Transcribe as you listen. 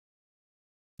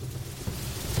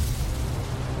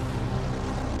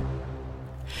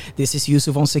This is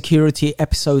Yusuf on Security,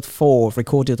 episode 4,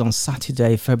 recorded on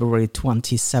Saturday, February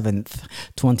 27th,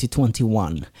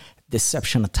 2021.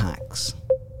 Deception attacks.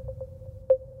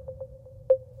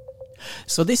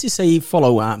 So this is a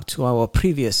follow-up to our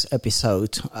previous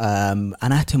episode,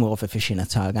 Anatomy of a Phishing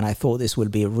Attack, and I thought this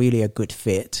would be really a good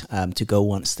fit to go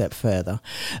one step further.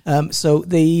 So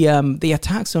the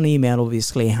attacks on email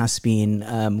obviously has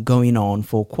been going on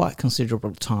for quite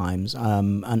considerable times,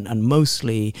 and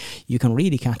mostly you can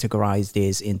really categorize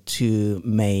this in two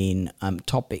main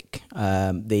topic.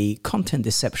 The content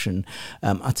deception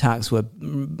attacks were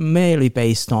mainly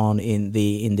based on in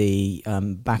the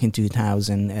back in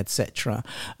 2000, etc.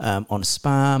 On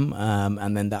spam,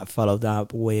 and then that followed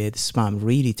up with spam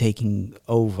really taking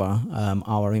over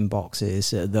our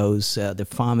inboxes. The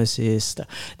pharmacists,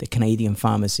 the Canadian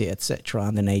pharmacy, etc.,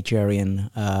 and the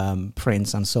Nigerian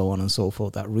prints and so on and so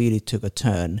forth, that really took a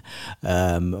turn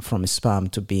from spam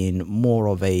to being more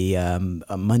of a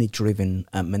money-driven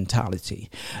mentality.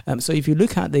 So if you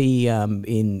look at the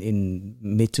in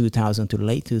mid 2000 to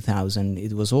late 2000,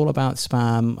 it was all about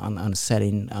spam and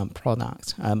selling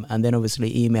products, and then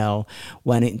obviously email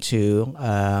went into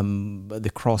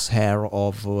the crosshair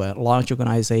of a large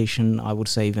organization, I would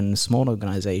say even small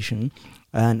organization.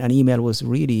 And email was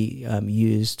really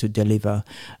used to deliver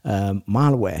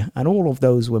malware, and all of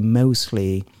those were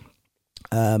mostly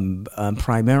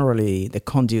primarily the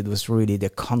conduit was really the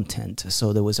content.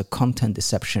 So there was a content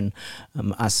deception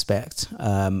aspect,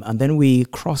 and then we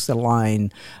crossed the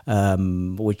line,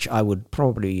 which I would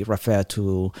probably refer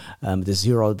to the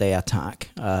zero-day attack,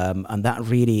 and that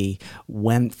really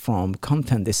went from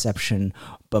content deception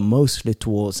but mostly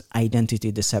towards identity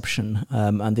deception.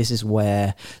 And this is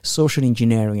where social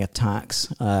engineering attacks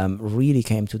really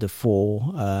came to the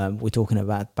fore. We're talking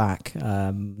about back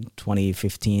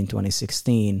 2015,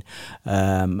 2016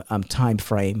 time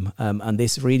frame. And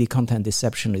this really content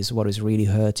deception is what is really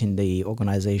hurting the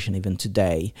organization even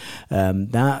today.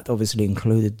 That obviously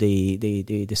included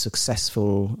the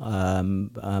successful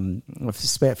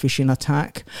phishing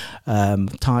attack,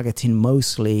 targeting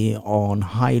mostly on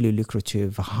highly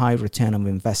lucrative, high return on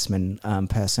investment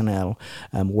personnel,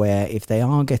 where if they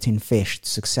are getting phished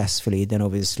successfully, then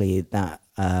obviously that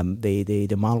the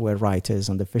malware writers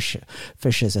and the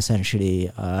phishers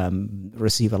essentially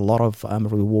receive a lot of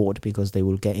reward, because they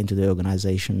will get into the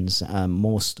organization's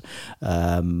most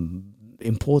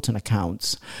important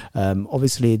accounts.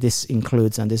 Obviously this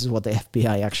includes, and this is what the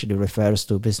FBI actually refers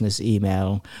to, business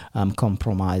email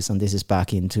compromise, and this is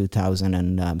back in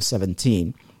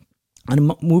 2017.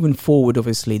 And moving forward,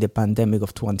 obviously, the pandemic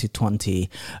of 2020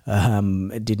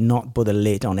 did not put a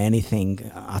lid on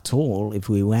anything at all. If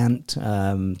we went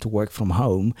to work from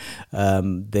home,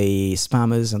 the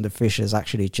spammers and the phishers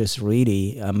actually just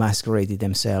really masqueraded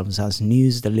themselves as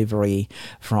news delivery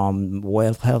from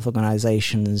World Health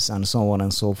Organizations and so on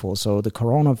and so forth. So the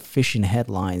corona phishing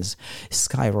headlines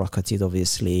skyrocketed,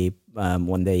 obviously,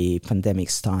 when the pandemic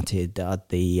started at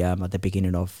the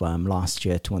beginning of last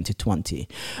year, 2020.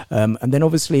 And then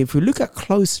obviously, if we look at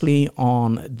closely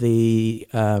on the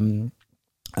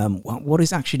what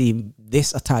is actually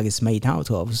this attack is made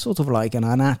out of, sort of like an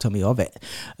anatomy of it.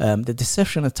 The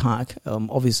deception attack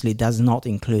obviously does not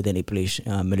include any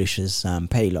malicious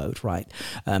payload, right?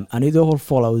 And it all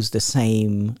follows the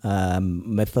same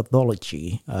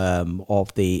methodology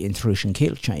of the intrusion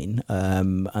kill chain.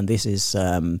 And this is,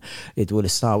 it will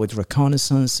start with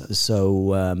reconnaissance.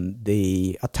 So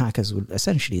the attackers will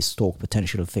essentially stalk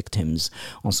potential victims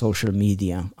on social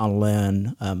media and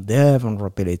learn their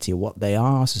vulnerability, what they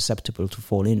are susceptible to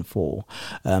fall in for.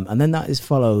 And then that is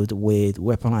followed with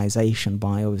weaponization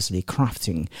by obviously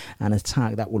crafting an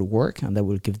attack that will work and that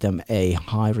will give them a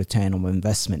high return on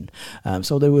investment.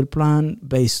 So they will plan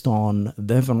based on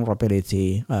their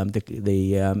vulnerability.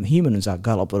 The humans are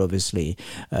gullible, obviously,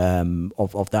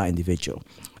 of that individual.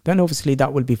 Then obviously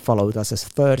that will be followed as a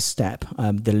third step,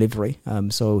 delivery.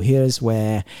 So here's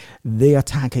where the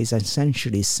attacker is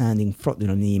essentially sending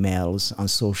fraudulent emails and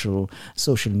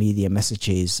social media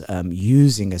messages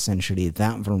using essentially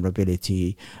that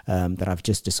vulnerability that I've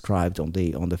just described on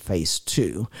the phase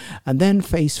 2. And then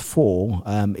phase 4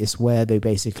 is where they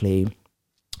basically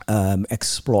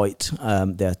exploit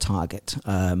their target,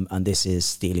 and this is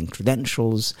stealing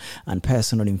credentials and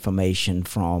personal information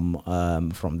from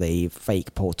the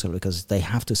fake portal, because they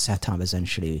have to set up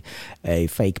essentially a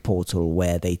fake portal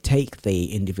where they take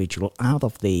the individual out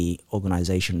of the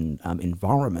organization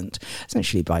environment,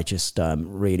 essentially by just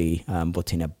really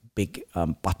putting a big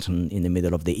button in the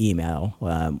middle of the email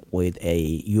with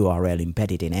a URL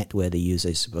embedded in it where the user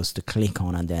is supposed to click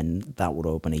on, and then that would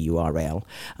open a URL,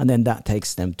 and then that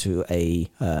takes them to a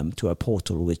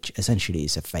portal which essentially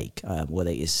is a fake,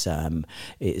 whether it's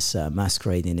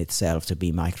masquerading itself to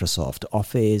be Microsoft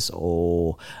Office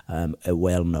or a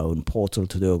well-known portal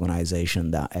to the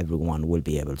organization that everyone will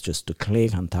be able just to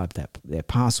click and type their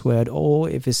password, or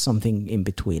if it's something in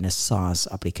between, a SaaS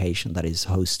application that is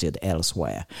hosted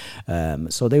elsewhere.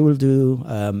 So they will do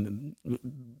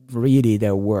really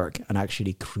their work and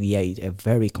actually create a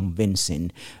very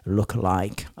convincing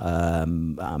lookalike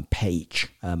page,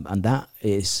 and that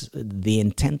is the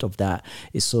intent of that,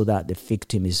 is so that the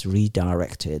victim is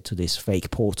redirected to this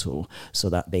fake portal so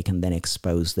that they can then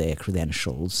expose their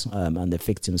credentials, and the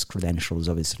victim's credentials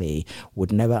obviously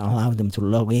would never allow them to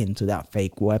log into that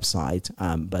fake website,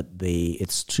 but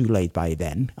it's too late by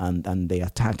then, and the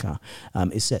attacker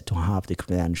is said to have the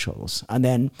credentials. And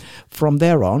then from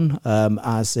there on,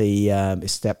 as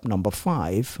step number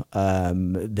 5,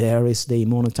 there is the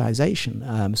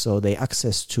monetization. So the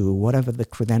access to whatever the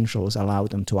credentials allow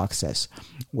them to access,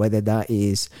 whether that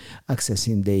is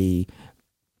accessing the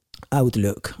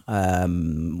Outlook,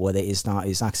 whether it's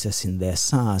accessing their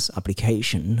SaaS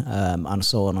application, and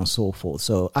so on and so forth.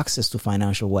 So access to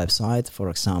financial websites, for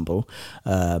example,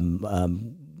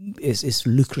 is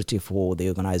lucrative for the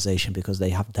organization because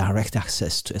they have direct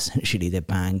access to essentially the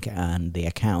bank and the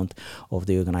account of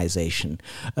the organization.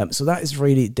 So that is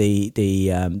really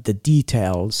the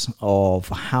details of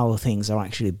how things are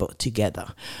actually put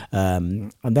together,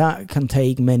 and that can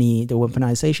take the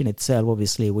weaponization itself,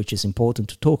 obviously, which is important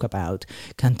to talk about,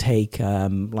 can take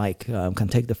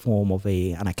the form of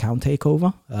an account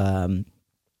takeover.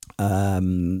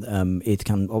 It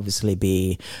can obviously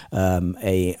be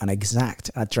an exact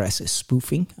address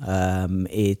spoofing.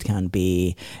 It can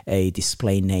be a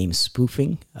display name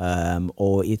spoofing,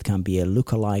 or it can be a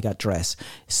lookalike address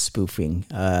spoofing.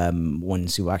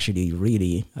 Once you actually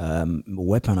really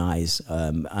weaponize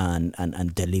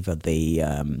and deliver the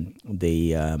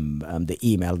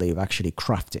email that you've actually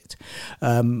crafted.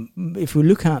 If we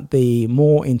look at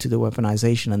more into the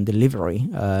weaponization and delivery,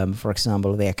 for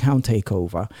example, the account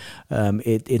takeover.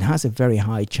 It has a very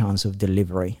high chance of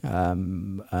delivery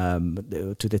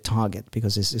to the target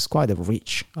because it's quite a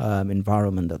rich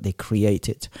environment that they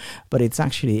created, but it's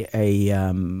actually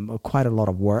quite a lot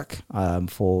of work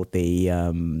for the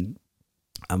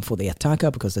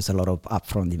attacker because there's a lot of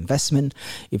upfront investment.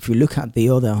 If you look at the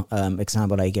other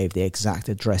example I gave, the exact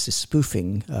address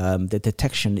spoofing, the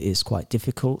detection is quite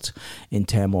difficult in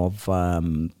terms of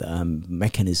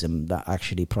mechanism that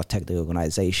actually protect the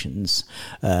organizations.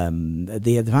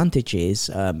 The advantage is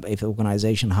if the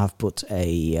organization have put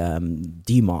a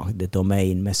DMARC, the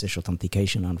domain message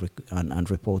authentication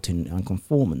and reporting and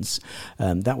conformance,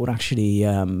 that would actually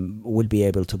would be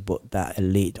able to put that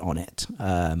elite on it.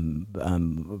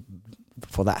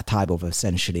 For that type of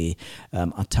essentially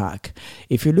attack.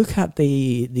 If you look at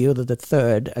the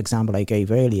third example I gave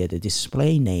earlier, the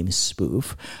display name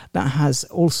spoof, that has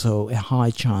also a high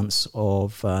chance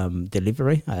of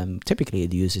delivery. Typically,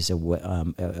 it uses a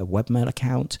webmail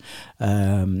account.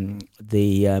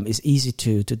 It's easy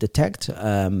to detect.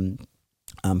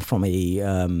 From a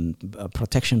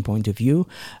protection point of view,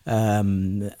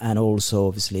 and also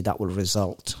obviously that will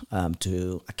result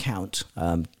to account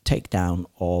takedown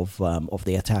of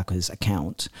the attacker's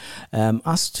account.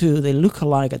 As to the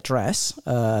lookalike address,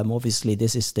 obviously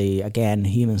this is again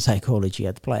human psychology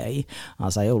at play.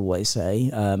 As I always say,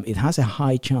 it has a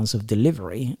high chance of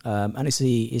delivery, and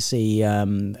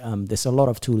there's a lot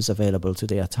of tools available to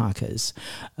the attackers.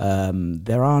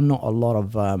 There are not a lot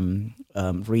of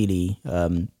really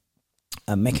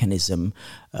a mechanism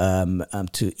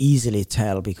to easily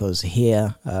tell, because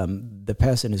here the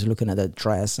person is looking at the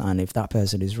address, and if that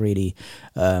person is really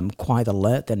quite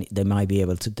alert, then they might be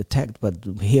able to detect. But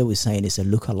here we're saying it's a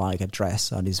lookalike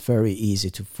address, and it's very easy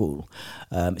to fool,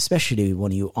 especially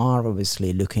when you are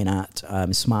obviously looking at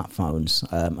smartphones.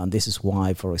 And this is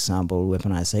why, for example,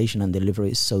 weaponization and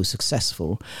delivery is so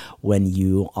successful when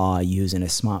you are using a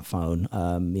smartphone.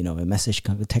 A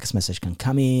text message can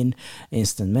come in,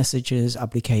 instant messages,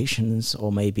 applications,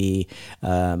 or maybe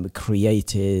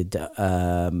created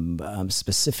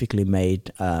specifically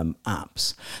made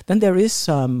apps. Then there is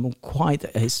quite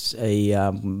a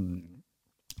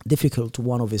difficult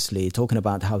one, obviously, talking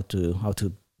about how to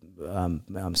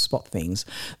spot things.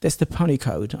 There's the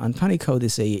Punycode, and Punycode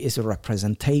is a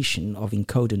representation of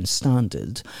encoding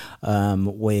standard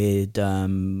with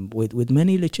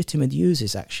many legitimate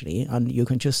uses actually, and you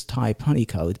can just type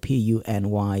Punycode Punycode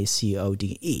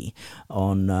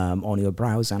on your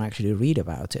browser and actually read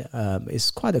about it.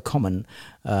 It's quite a common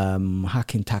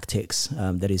hacking tactics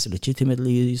that is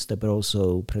legitimately used, but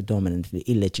also predominantly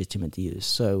illegitimate use.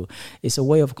 So it's a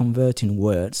way of converting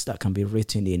words that can be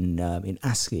written in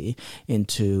ASCII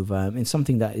into in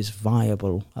something that is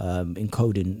viable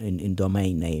encoding in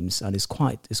domain names, and it's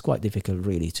quite difficult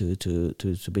really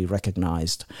to be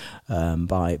recognized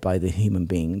by the human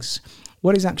beings.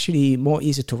 What is actually more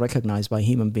easy to recognize by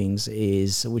human beings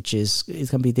it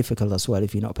can be difficult as well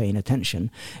if you're not paying attention,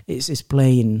 is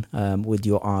playing with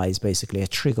your eyes, basically a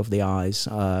trick of the eyes.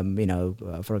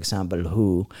 For example,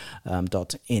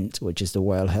 WHO.int, which is the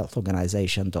World Health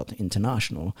Organization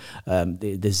 .international,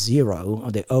 the zero,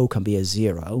 the O can be a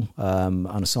zero,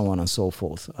 and so on and so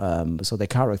forth. So the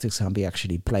characters can be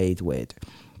actually played with.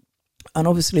 And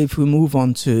obviously, if we move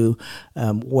on to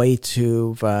way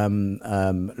to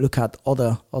look at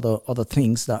other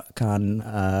things that can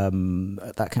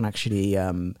actually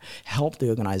help the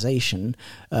organization,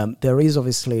 there is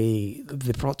obviously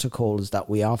the protocols that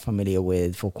we are familiar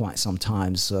with for quite some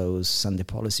time. So Sunday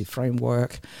Policy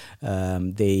Framework,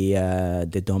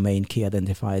 the domain key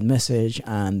identified message,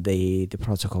 and the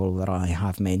protocol that I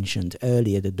have mentioned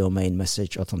earlier, the domain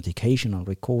message authentication and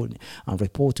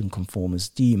reporting conformance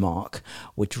DMARC,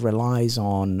 which relies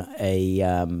on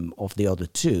of the other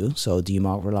two. So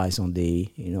DMARC relies on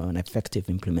an effective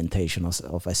implementation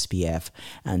of SPF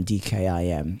and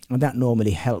DKIM, and that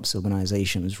normally helps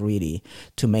organizations really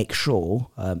to make sure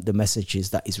the messages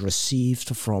that is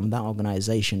received from that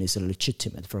organization is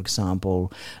legitimate. For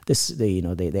example, the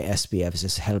SPF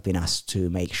is helping us to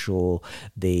make sure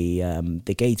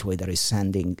the gateway that is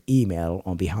sending email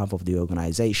on behalf of the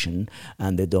organization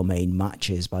and the domain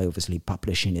matches by obviously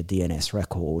publishing a DNS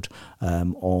record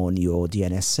on your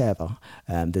DNS server.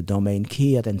 The domain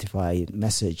key identified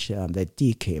message, the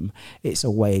DKIM, is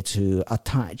a way to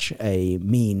attach a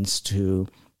means to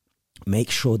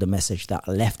make sure the message that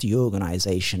left your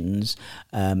organizations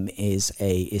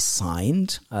is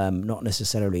signed, not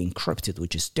necessarily encrypted,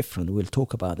 which is different. We'll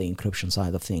talk about the encryption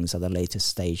side of things at a later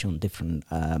stage on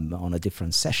a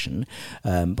different session.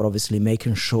 But obviously,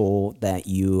 making sure that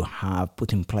you have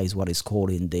put in place what is called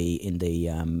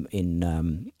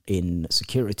in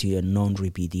security a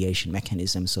non-repudiation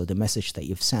mechanism. So the message that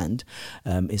you've sent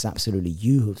is absolutely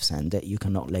you who've sent it. You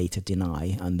cannot later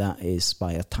deny, and that is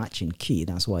by attaching key.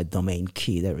 That's why domain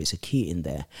key, there is a key in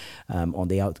there on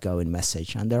the outgoing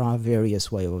message, and there are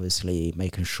various ways obviously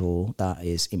making sure that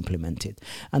is implemented.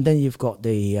 And then you've got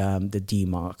the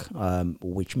DMARC,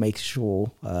 which makes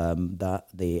sure that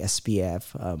the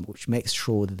SPF, which makes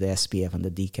sure that the SPF and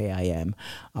the DKIM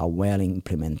are well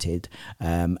implemented,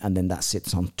 and then that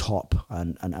sits on top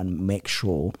and make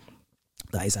sure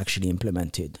that is actually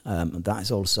implemented. That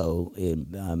is also,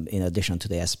 in addition to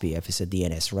the SPF, is a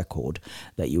DNS record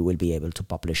that you will be able to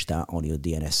publish that on your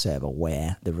DNS server,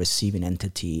 where the receiving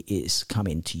entity is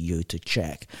coming to you to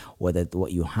check whether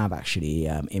what you have actually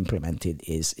implemented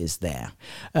is there.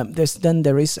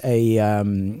 There is a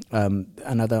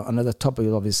another topic,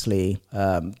 obviously,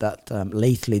 that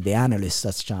lately the analysts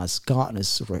such as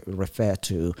Gartner's refer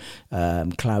to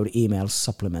Cloud Email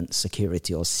Supplement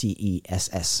Security, or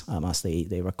CESS, as they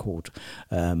record,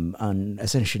 and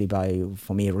essentially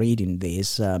for me reading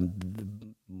this, I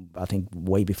think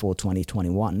way before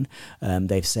 2021,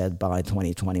 they've said by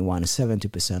 2021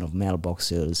 70% of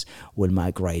mailboxes will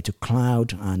migrate to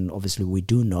cloud, and obviously we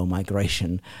do know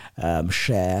migration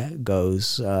share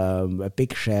goes, a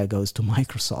big share goes to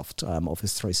Microsoft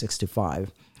Office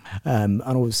 365. And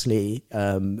obviously,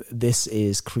 this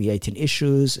is creating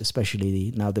issues,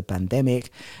 especially now the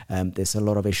pandemic. There's a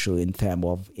lot of issue in terms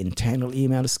of internal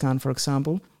email scan, for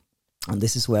example. And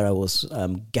this is where I was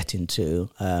getting to,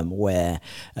 where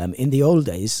in the old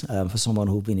days, for someone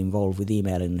who've been involved with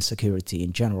email and security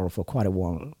in general for quite a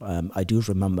while, I do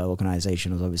remember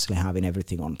organizations obviously having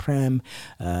everything on-prem.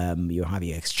 You have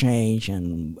your Exchange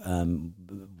and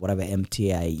whatever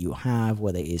MTA you have,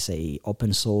 whether it's a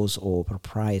open source or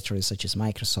proprietary such as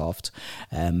Microsoft.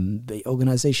 The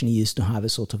organization used to have a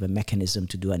sort of a mechanism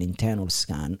to do an internal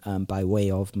scan by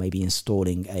way of maybe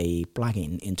installing a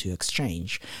plugin into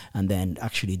Exchange, and then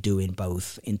actually doing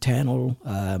both internal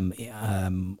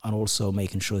and also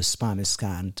making sure spam is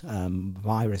scanned,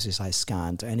 viruses are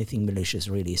scanned, anything malicious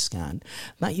really is scanned.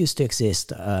 That used to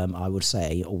exist, I would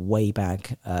say, way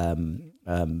back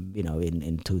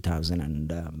in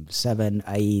 2007,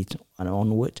 8 and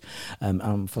onward.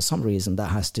 For some reason that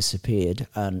has disappeared,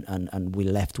 and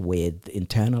we're left with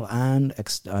internal and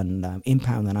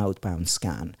inbound and outbound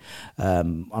scan.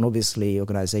 And obviously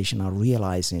organizations are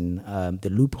realizing the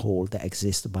loophole that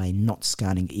exists by not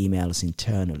scanning emails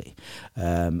internally.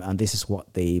 And this is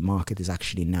what the market is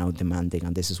actually now demanding.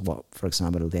 And this is what, for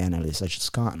example, the analyst such as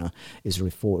Gartner is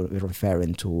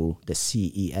referring to the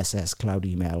CESS, Cloud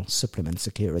Email Supplement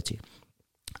Security.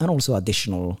 And also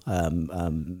additional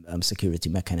security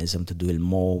mechanism to deal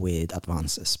more with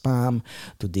advanced spam,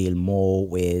 to deal more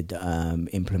with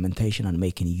implementation and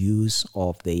making use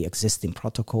of the existing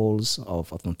protocols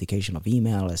of authentication of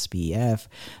email, SPF,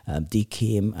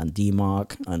 DKIM and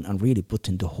DMARC, and really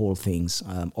putting the whole things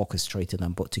orchestrated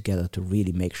and put together to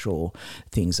really make sure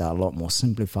things are a lot more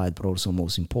simplified, but also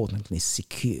most importantly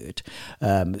secured.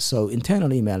 So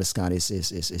internal email scan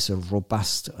is a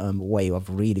robust way of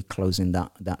really closing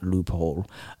that loophole,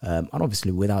 and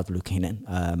obviously without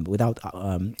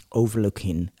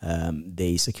overlooking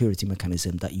the security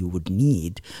mechanism that you would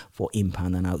need for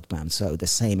inbound and outbound. So the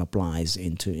same applies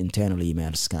into internal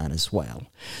email scan as well.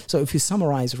 So if you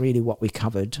summarize really what we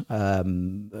covered,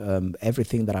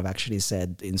 everything that I've actually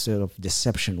said in sort of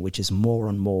deception, which is more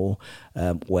and more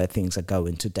where things are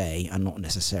going today and not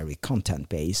necessarily content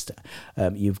based,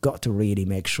 you've got to really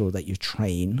make sure that you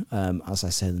train, as I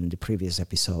said in the previous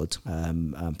episode,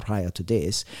 prior to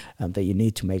this, that you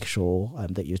need to make sure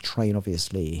that you train,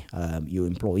 obviously, your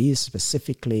employees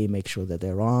specifically, make sure that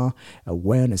there are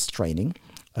awareness training.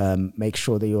 Make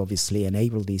sure that you obviously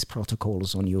enable these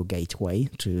protocols on your gateway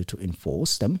to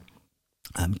enforce them.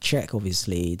 Check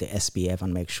obviously the SPF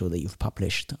and make sure that you've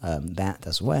published that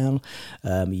as well.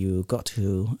 You got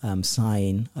to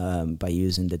sign by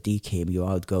using the DKIM your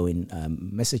outgoing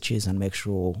messages, and make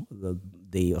sure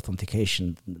the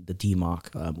authentication, the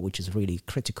DMARC, which is really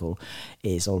critical,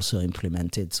 is also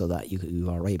implemented so that you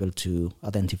are able to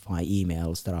identify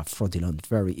emails that are fraudulent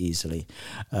very easily.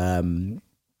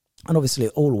 And obviously,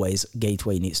 always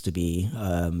gateway needs to be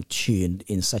tuned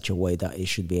in such a way that it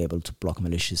should be able to block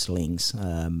malicious links,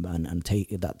 and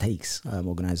takes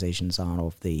organizations out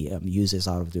of the users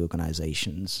out of the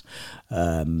organizations.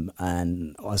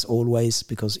 And as always,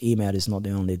 because email is not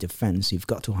the only defense, you've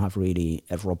got to have really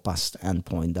a robust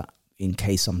endpoint that, in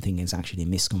case something is actually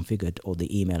misconfigured or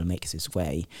the email makes its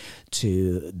way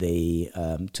to the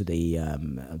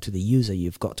user,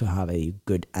 you've got to have a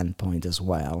good endpoint as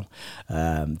well.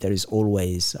 There is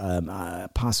always a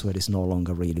password is no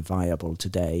longer really viable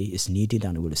today. It's needed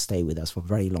and it will stay with us for a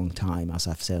very long time, as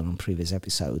I've said on previous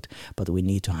episode. But we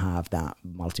need to have that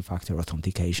multi-factor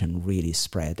authentication really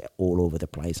spread all over the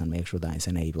place and make sure that it's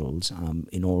enabled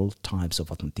in all types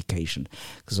of authentication,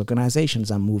 because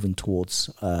organizations are moving towards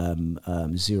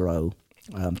zero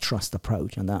trust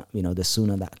approach, and that, the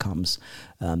sooner that comes,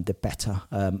 the better.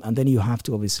 And then you have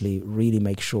to obviously really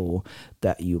make sure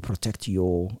that you protect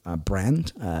your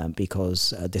brand,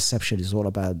 because deception is all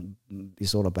about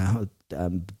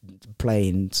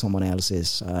playing someone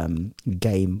else's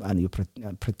game, and you're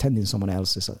pretending someone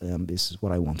else's. This is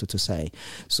what I wanted to say.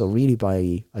 So really,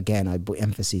 I put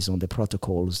emphasis on the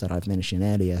protocols that I've mentioned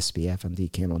earlier, SPF and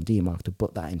DKIM on DMARC, to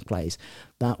put that in place.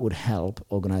 That would help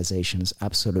organizations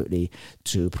absolutely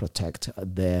to protect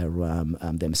their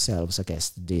themselves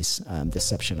against this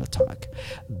deception attack.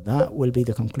 That will be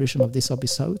the conclusion of this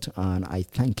episode, and I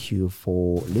thank you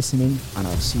for listening, and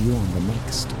I'll see you on the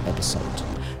next episode.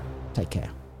 Take care.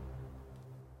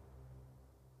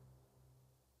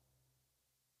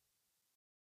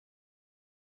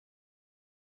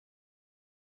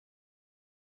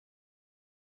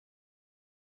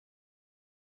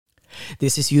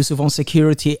 This is Yusuf on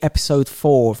Security, episode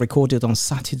 4, recorded on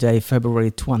Saturday, February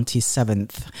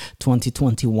 27th,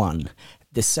 2021.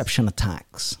 Deception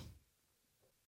attacks.